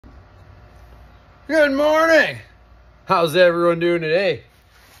Good morning! How's everyone doing today?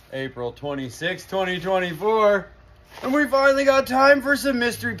 April 26, 2024. And we finally got time for some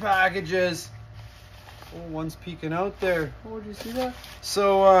mystery packages. Oh, one's peeking out there. Oh, did you see that?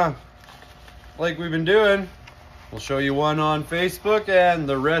 So, like we've been doing, we'll show you one on Facebook and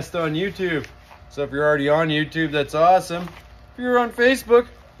the rest on YouTube. So if you're already on YouTube, that's awesome. If you're on Facebook,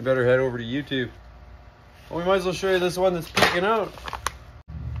 you better head over to YouTube. Well, we might as well show you this one that's peeking out.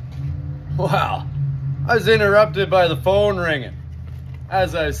 Wow, I was interrupted by the phone ringing.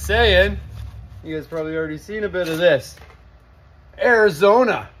 As I was saying, you guys probably already seen a bit of this.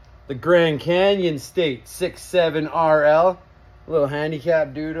 Arizona, the Grand Canyon State, 67RL. A little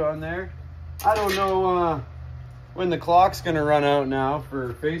handicap dude on there. I don't know when the clock's gonna run out now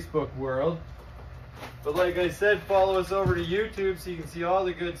for Facebook world. But like I said, follow us over to YouTube so you can see all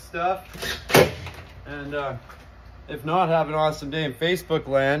the good stuff. And if not, have an awesome day in Facebook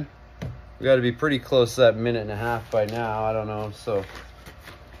land. We got to be pretty close to that minute and a half by now. I don't know. So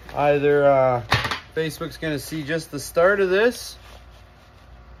either Facebook's going to see just the start of this,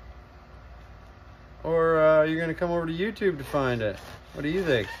 or you're going to come over to YouTube to find it. What do you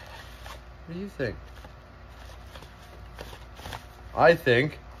think? What do you think? I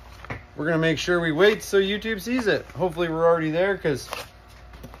think we're going to make sure we wait so YouTube sees it. Hopefully we're already there, because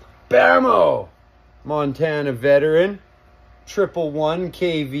BAMO! Montana veteran, 111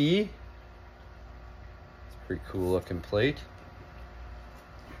 KV. Pretty cool looking plate.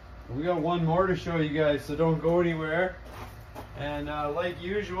 We got one more to show you guys, so don't go anywhere. And like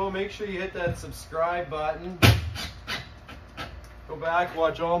usual, make sure you hit that subscribe button. Go back,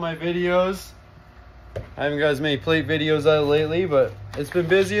 watch all my videos. I haven't got as many plate videos out lately, but it's been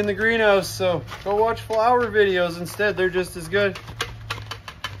busy in the greenhouse, so go watch flower videos instead. They're just as good.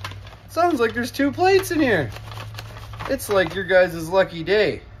 Sounds like there's two plates in here. It's like your guys' lucky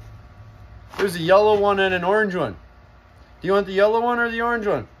day. There's a yellow one and an orange one. Do you want the yellow one or the orange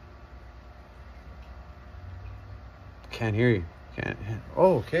one? Can't hear you. Can't.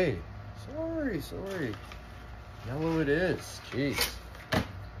 Oh, okay. Sorry. Yellow it is. Jeez.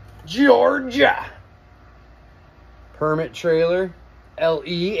 Georgia. Permit trailer. LE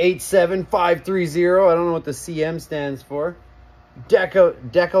 87530. I don't know what the CM stands for.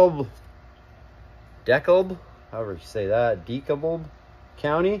 Decalb. However you say that. DeKalb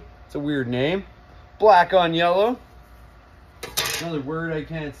County. It's a weird name. Black on yellow. Another word I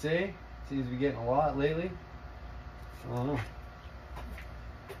can't say. Seems to be getting a lot lately. I don't know.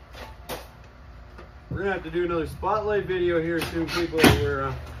 We're gonna have to do another spotlight video here soon, people.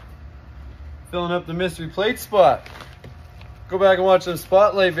 We're filling up the mystery plate spot. Go back and watch some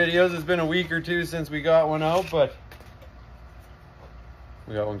spotlight videos. It's been a week or two since we got one out, but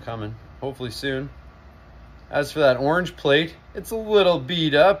we got one coming. Hopefully soon. As for that orange plate, it's a little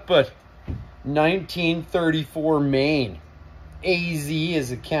beat up, but 1934 Maine. AZ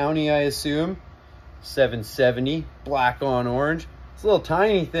is a county, I assume. 770, black on orange. It's a little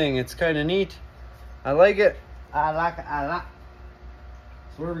tiny thing. It's kind of neat. I like it. I like it.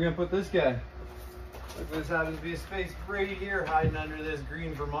 So where are we going to put this guy? Look, this happens to be a space right here hiding under this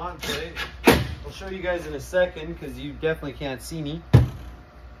green Vermont plate. I'll show you guys in a second because you definitely can't see me.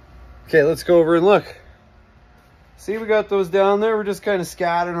 Okay, let's go over and look. See, we got those down there. We're just kind of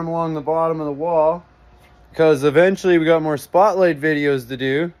scattering them along the bottom of the wall because eventually we got more spotlight videos to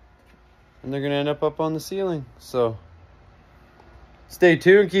do and they're going to end up on the ceiling. So stay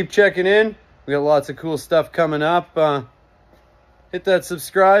tuned. Keep checking in. We got lots of cool stuff coming up. Hit that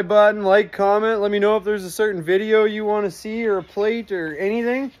subscribe button, like, comment. Let me know if there's a certain video you want to see or a plate or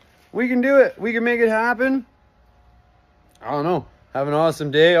anything. We can do it. We can make it happen. I don't know. Have an awesome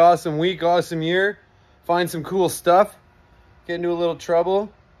day, awesome week, awesome year. Find some cool stuff. Get into a little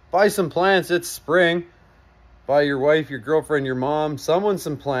trouble. Buy some plants. It's spring. Buy your wife, your girlfriend, your mom, someone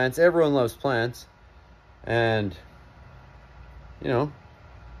some plants. Everyone loves plants. And, you know,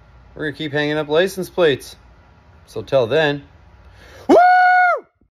 we're going to keep hanging up license plates. So till then,